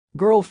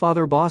Girl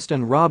father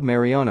Boston Rob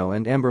Mariano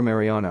and Amber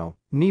Mariano,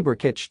 nee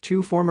Brkich,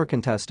 two former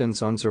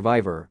contestants on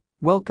Survivor,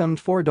 welcomed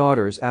four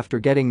daughters after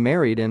getting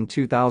married in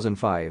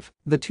 2005.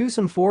 The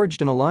twosome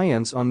forged an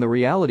alliance on the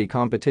reality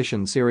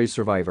competition series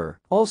Survivor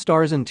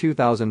All-Stars in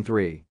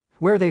 2003,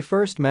 where they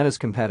first met as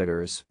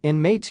competitors.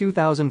 In May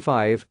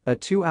 2005, a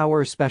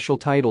 2-hour special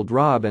titled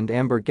Rob and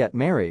Amber Get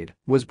Married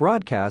was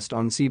broadcast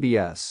on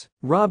CBS.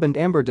 Rob and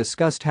Amber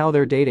discussed how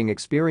their dating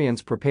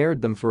experience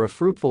prepared them for a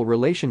fruitful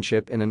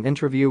relationship in an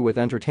interview with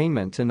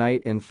Entertainment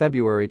Tonight in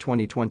February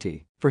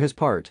 2020. For his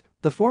part,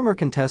 the former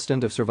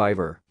contestant of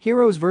Survivor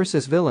Heroes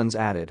vs. Villains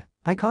added,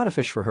 "I caught a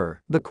fish for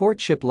her. The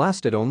courtship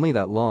lasted only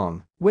that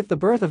long." With the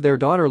birth of their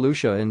daughter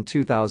Lucia in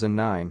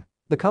 2009,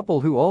 the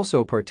couple, who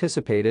also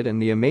participated in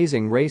The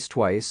Amazing Race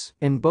twice,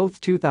 in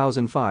both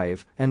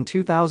 2005 and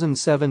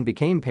 2007,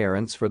 became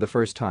parents for the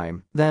first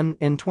time. Then,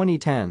 in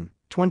 2010,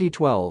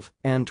 2012,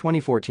 and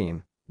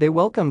 2014, they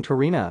welcomed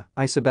Karina,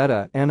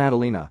 Isabella, and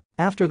Adelina.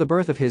 After the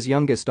birth of his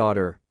youngest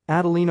daughter,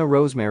 Adelina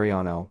Rose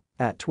Mariano,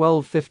 at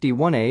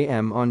 12:51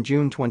 a.m. on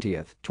June 20,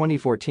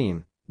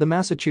 2014, the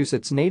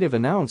Massachusetts native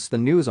announced the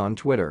news on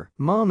Twitter.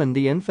 "Mom and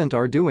the infant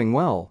are doing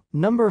well.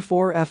 Number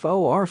 4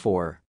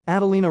 FOR4.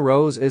 Adelina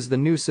Rose is the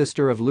new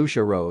sister of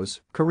Lucia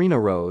Rose, Karina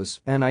Rose,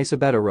 and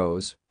Isabella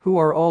Rose, who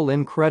are all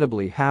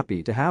incredibly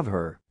happy to have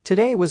her.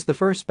 Today was the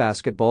first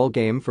basketball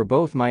game for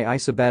both my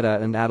Isabella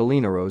and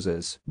Adelina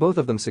Roses. Both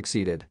of them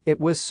succeeded.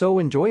 It was so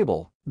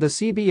enjoyable." The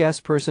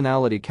CBS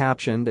personality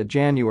captioned a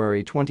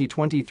January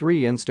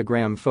 2023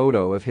 Instagram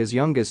photo of his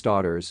youngest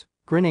daughters,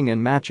 grinning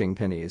in matching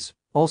pennies.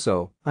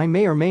 "Also, I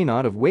may or may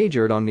not have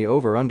wagered on the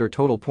over-under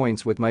total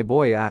points with my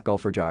boy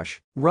for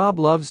Josh. Rob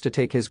loves to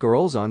take his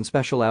girls on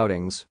special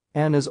outings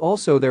and is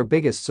also their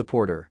biggest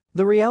supporter."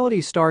 The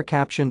reality star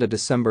captioned a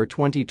December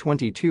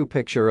 2022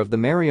 picture of the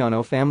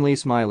Mariano family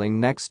smiling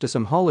next to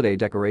some holiday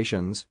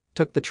decorations,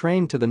 took the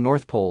train to the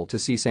North Pole to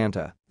see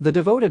Santa. The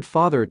devoted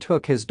father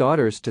took his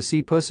daughters to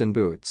see Puss in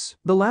Boots: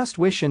 The Last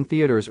Wish in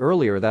theaters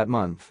earlier that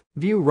month.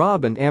 View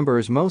Rob and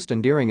Amber's most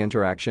endearing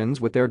interactions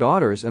with their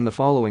daughters in the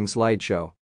following slideshow.